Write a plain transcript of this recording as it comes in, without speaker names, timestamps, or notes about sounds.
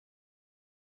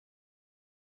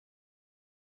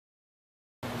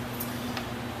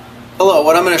Hello,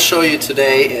 what I'm going to show you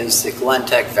today is the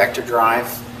Glentek Vector Drive,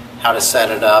 how to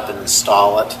set it up and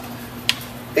install it.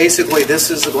 Basically, this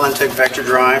is the Glentek Vector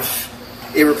Drive.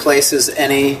 It replaces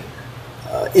any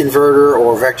inverter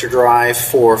or vector drive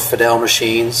for Fadal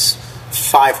machines.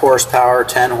 5 horsepower,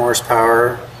 10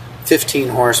 horsepower, 15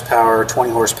 horsepower, 20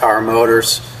 horsepower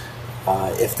motors.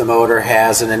 If the motor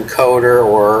has an encoder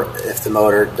or if the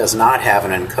motor does not have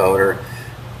an encoder,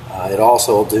 it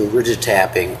also will do rigid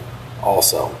tapping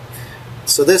also.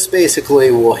 So this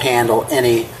basically will handle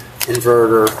any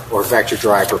inverter or vector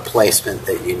drive replacement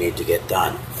that you need to get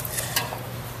done.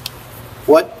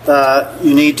 What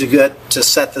you need to get to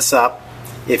set this up,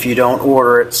 if you don't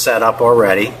order it set up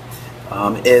already,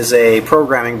 is a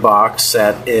programming box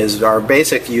that is our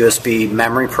basic USB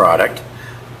memory product,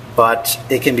 but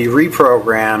it can be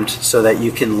reprogrammed so that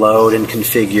you can load and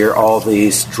configure all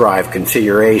these drive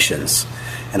configurations,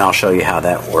 and I'll show you how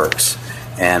that works.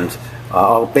 And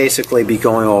I'll basically be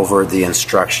going over the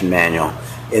instruction manual.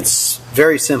 It's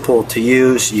very simple to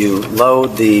use. You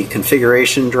load the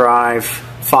configuration drive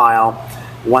file.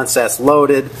 Once that's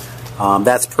loaded,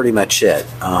 that's pretty much it.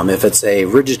 If it's a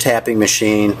rigid tapping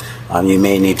machine, you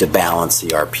may need to balance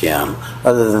the RPM.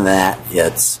 Other than that,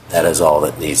 that is all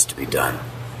that needs to be done.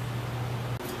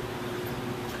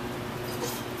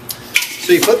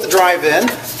 So you put the drive in.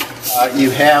 You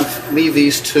leave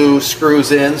these 2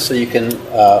 screws in so you can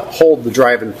hold the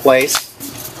drive in place.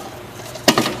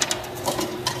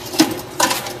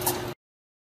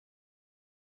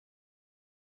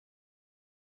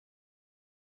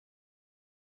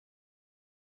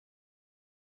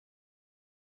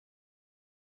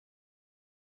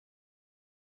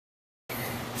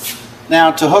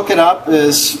 Now to hook it up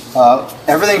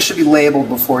everything should be labeled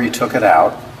before you took it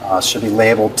out. It should be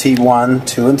labeled T1,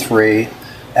 2, and 3.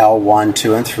 L1,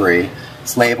 2, and 3.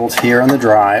 It's labeled here on the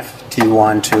drive,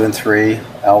 T1, 2, and 3,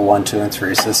 L1, 2, and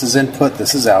 3. So this is input,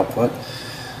 this is output.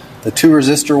 The 2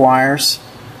 resistor wires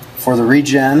for the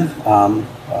regen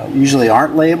usually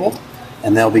aren't labeled,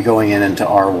 and they'll be going into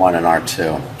R1 and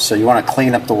R2. So you want to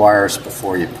clean up the wires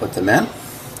before you put them in.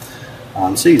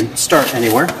 So you can start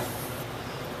anywhere.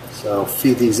 So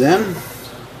feed these in.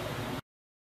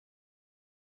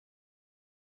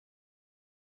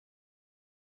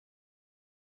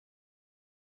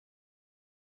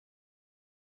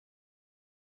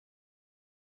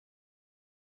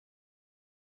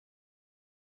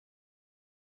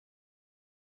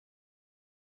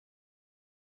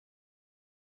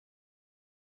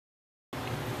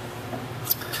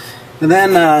 And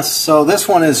then, so this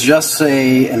one is just an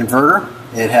inverter.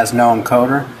 It has no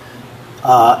encoder.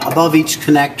 Above each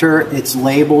connector, it's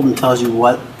labeled and tells you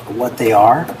what they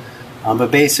are.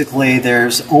 But basically,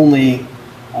 there's only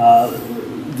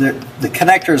the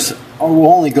connectors will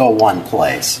only go one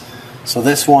place. So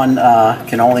this one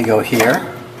can only go here.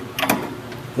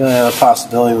 The other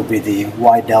possibility would be the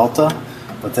wye-delta,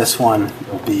 but this one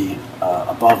will be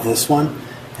above this one.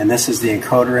 And this is the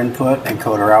encoder input,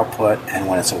 encoder output, and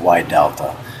when it's a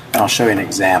wye-delta. And I'll show you an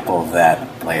example of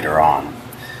that later on.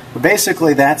 But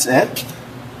basically that's it.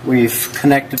 We've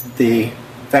connected the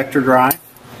vector drive,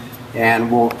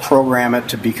 and we'll program it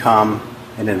to become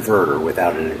an inverter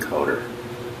without an encoder.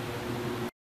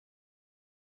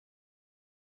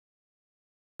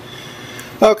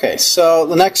 Okay, so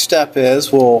the next step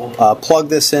is we'll plug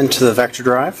this into the vector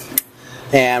drive,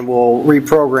 and we'll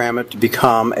reprogram it to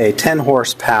become a 10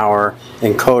 horsepower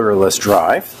encoderless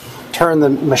drive. Turn the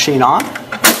machine on.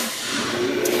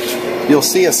 You'll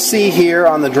see a C here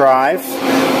on the drive.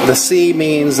 The C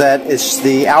means that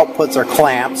the outputs are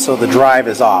clamped, so the drive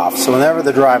is off. So whenever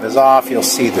the drive is off, you'll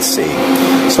see the C.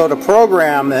 So to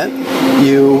program it,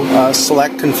 you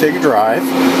select Configure Drive.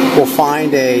 We'll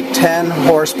find a 10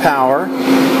 horsepower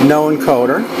no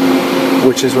encoder,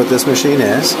 which is what this machine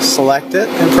is. Select it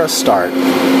and press Start.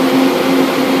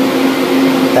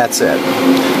 That's it.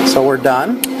 So we're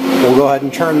done. We'll go ahead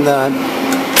and turn the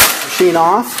machine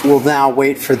off. We'll now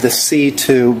wait for the C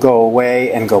to go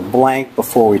away and go blank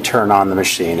before we turn on the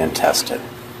machine and test it.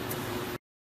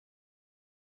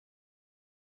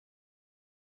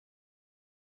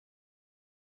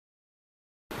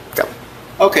 Go.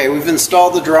 Okay, we've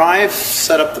installed the drive,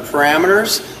 set up the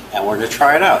parameters, and we're going to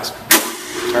try it out.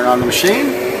 Turn on the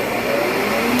machine.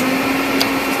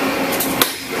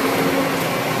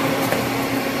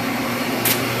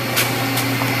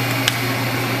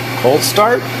 Cold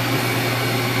start.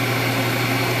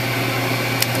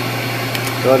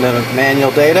 Go ahead and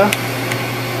manual data.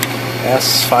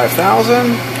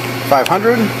 S5000,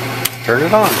 500. Turn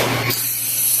it on.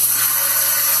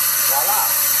 Voila.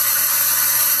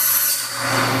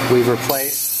 We've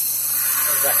replaced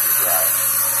our vector drive.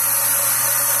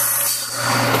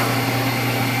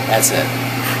 That's it.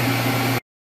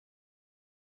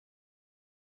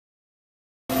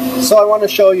 So I want to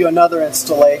show you another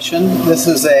installation. This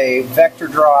is a vector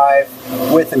drive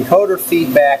with encoder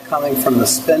feedback coming from the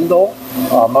spindle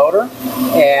motor,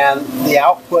 and the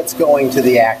output's going to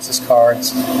the access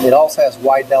cards. It also has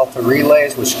wye-delta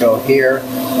relays which go here,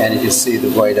 and you can see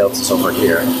the wye-delta's over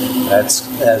here.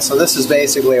 So this is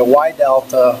basically a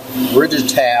wye-delta rigid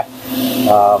tap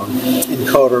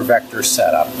encoder vector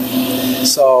setup.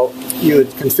 So you would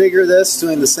configure this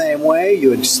doing the same way.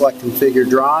 You would select configure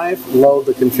drive, load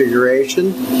the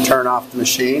configuration, turn off the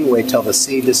machine, wait till the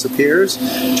C disappears,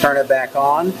 turn it back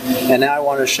on, and now I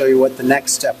want to show you what the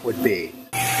next step would be.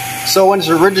 So when it's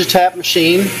a rigid tap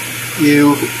machine,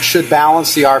 you should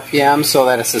balance the RPM so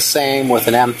that it's the same with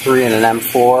an M3 and an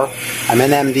M4. I'm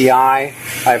in MDI. I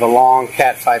have a long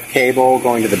Cat5 cable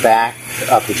going to the back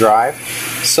of the drive.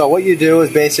 So what you do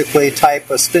is basically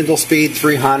type a spindle speed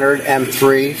 300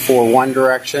 M3 for one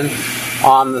direction.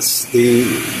 On the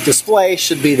display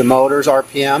should be the motor's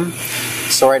RPM.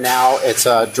 So right now it's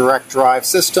a direct drive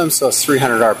system, so it's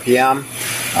 300 RPM.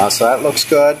 So that looks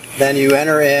good. Then you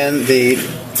enter in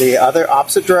the other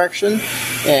opposite direction,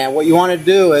 and what you want to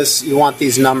do is you want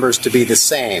these numbers to be the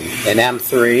same in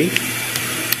M3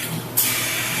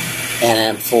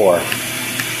 and M4.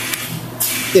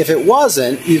 If it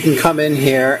wasn't, you can come in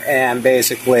here and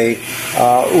basically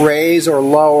raise or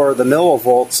lower the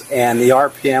millivolts, and the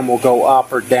RPM will go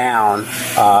up or down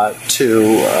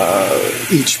to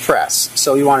each press.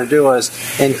 So what you want to do is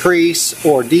increase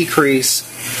or decrease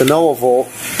the millivolt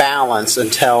balance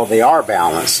until they are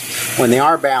balanced. When they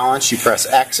are balanced, you press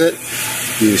exit,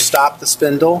 you stop the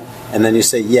spindle, and then you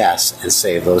say yes and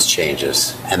save those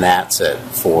changes. And that's it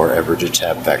for a rigid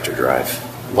tap vector drive.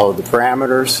 Load the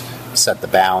parameters, set the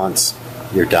balance,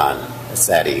 you're done. It's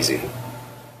that easy.